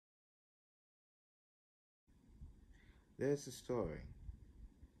there's a story,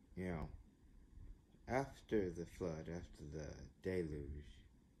 you know, after the flood, after the deluge,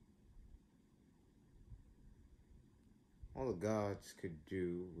 all the gods could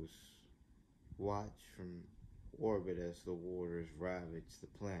do was watch from orbit as the waters ravaged the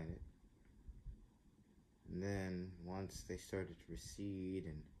planet. And then once they started to recede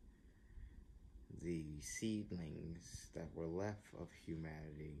and the seedlings that were left of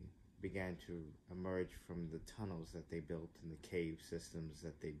humanity began to emerge from the tunnels that they built and the cave systems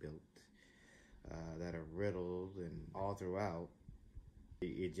that they built that are riddled and all throughout the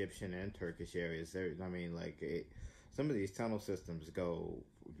Egyptian and Turkish areas. Some of these tunnel systems go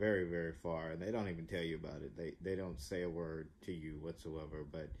very, very far, and they don't even tell you about it. They don't say a word to you whatsoever.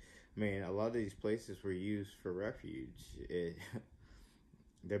 But I mean, a lot of these places were used for refuge.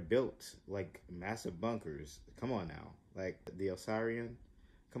 They're built like massive bunkers. Come on now, like the Osirion.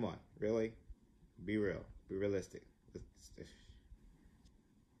 Come on, really? Be real. Be realistic.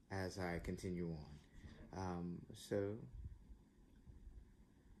 As I continue on,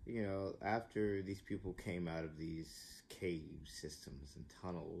 you know, after these people came out of these cave systems and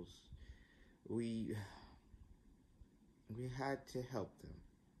tunnels, we had to help them.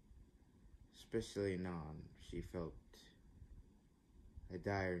 Especially Nan. She felt a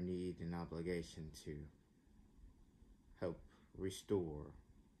dire need and obligation to help restore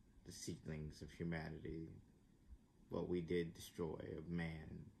the seedlings of humanity, what we did destroy of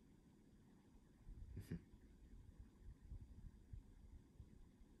man.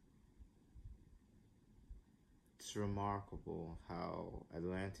 It's remarkable how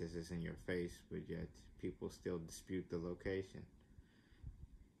Atlantis is in your face, but yet people still dispute the location.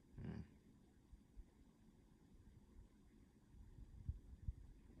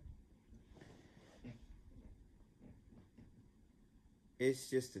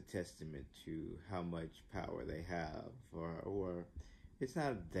 It's just a testament to how much power they have, or it's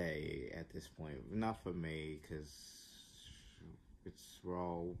not they at this point. Not for me, because we're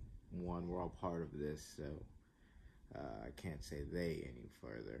all one. We're all part of this, so I can't say they any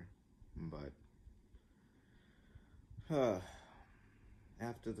further. But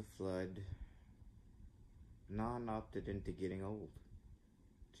after the flood, Nan opted into getting old.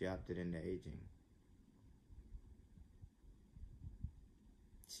 She opted into aging.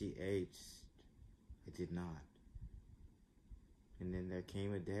 She aged. I did not. And then there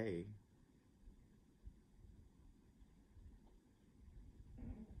came a day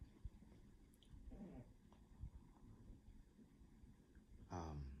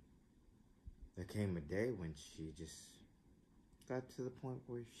when she just got to the point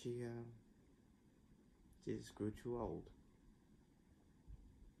where she just grew too old.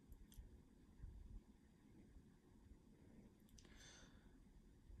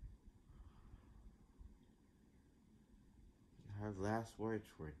 Her last words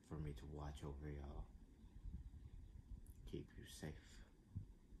were for me to watch over y'all. Keep you safe.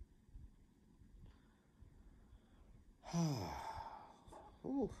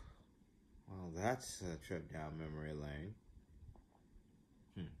 Ooh. Well, that's a trip down memory lane.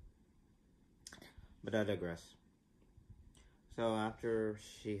 But I digress. So after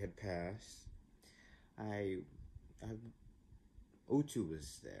she had passed, Utu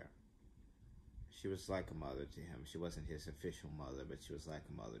was there. She was like a mother to him. She wasn't his official mother, but she was like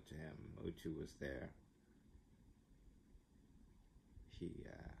a mother to him. Utu was there.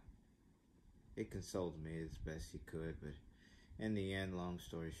 He consoled me as best he could, but in the end, long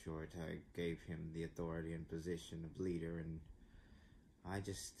story short, I gave him the authority and position of leader, and I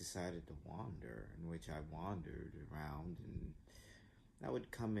just decided to wander, in which I wandered around, and I would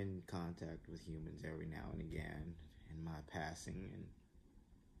come in contact with humans every now and again in my passing, and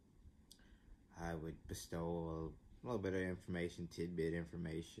I would bestow a little bit of information, tidbit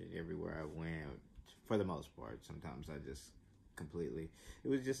information everywhere I went, for the most part. Sometimes I just it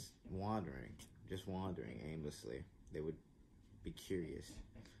was just wandering aimlessly. They would be curious.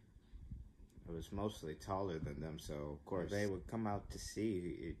 I was mostly taller than them, so of course they would come out to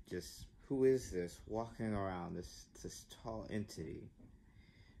see who is this walking around, this tall entity,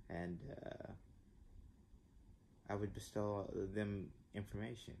 and I would bestow them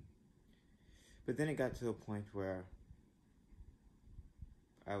information. But then it got to a point where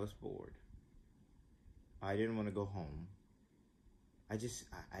I was bored. I didn't want to go home. I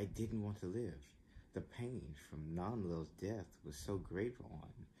didn't want to live. The pain from Nanlil's death was so great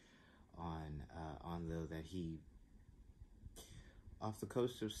on Enlil that he, off the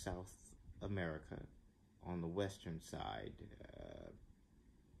coast of South America, on the western side,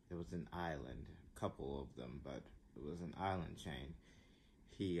 there was an island, a couple of them, but it was an island chain.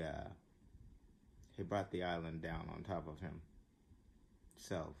 He he brought the island down on top of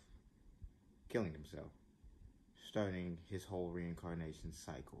himself, killing himself, starting his whole reincarnation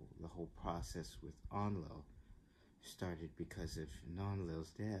cycle. The whole process with Anlil started because of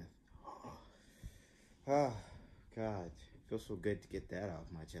Nanlil's death. Oh, God. It feels so good to get that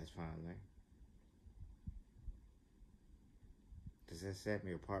off my chest finally. Does that set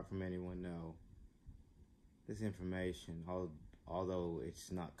me apart from anyone? No. This information, although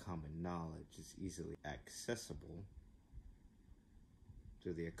it's not common knowledge, is easily accessible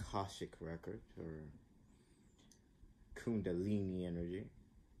through the Akashic Records or Kundalini energy.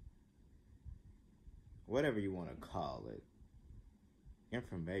 Whatever you want to call it.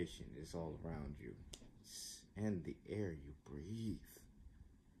 Information is all around you. It's in the air you breathe.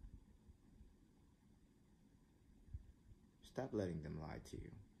 Stop letting them lie to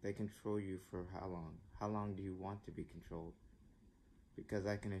you. They control you for how long? How long do you want to be controlled? Because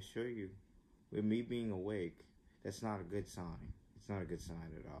I can assure you, with me being awake, that's not a good sign. It's not a good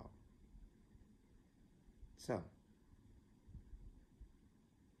sign at all. So,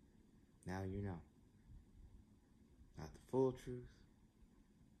 now you know. Not the full truth,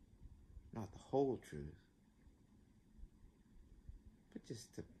 not the whole truth, but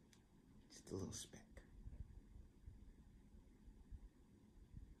just a little speck.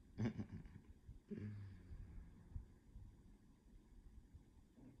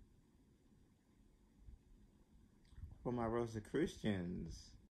 For my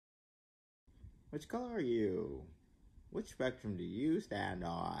Rosicrucians, which color are you? Which spectrum do you stand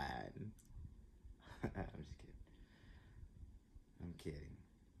on? I'm just kidding. I'm kidding.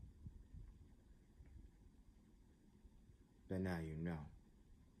 But now you know.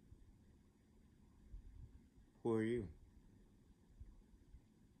 Who are you?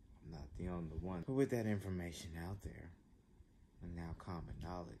 I'm not the only one. But with that information out there, and now common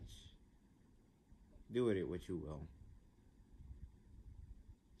knowledge, do with it what you will.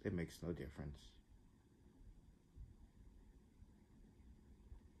 It makes no difference.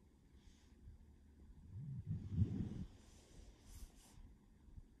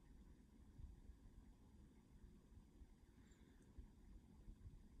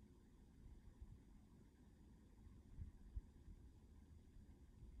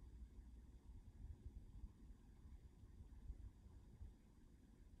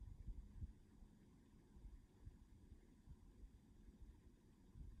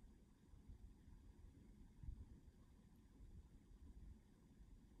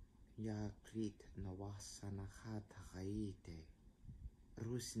 Ya krit nawasana khata gaite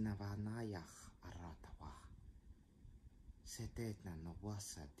rusinavanayach aratawa setetna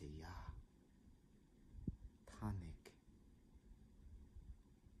nawasatiya tanik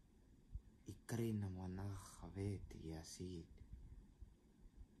ikrina wanach vet yasid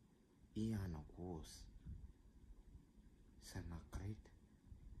ianogos sanakrit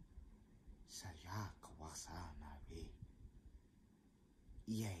sayak wasana ve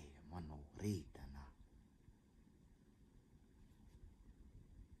ye manorit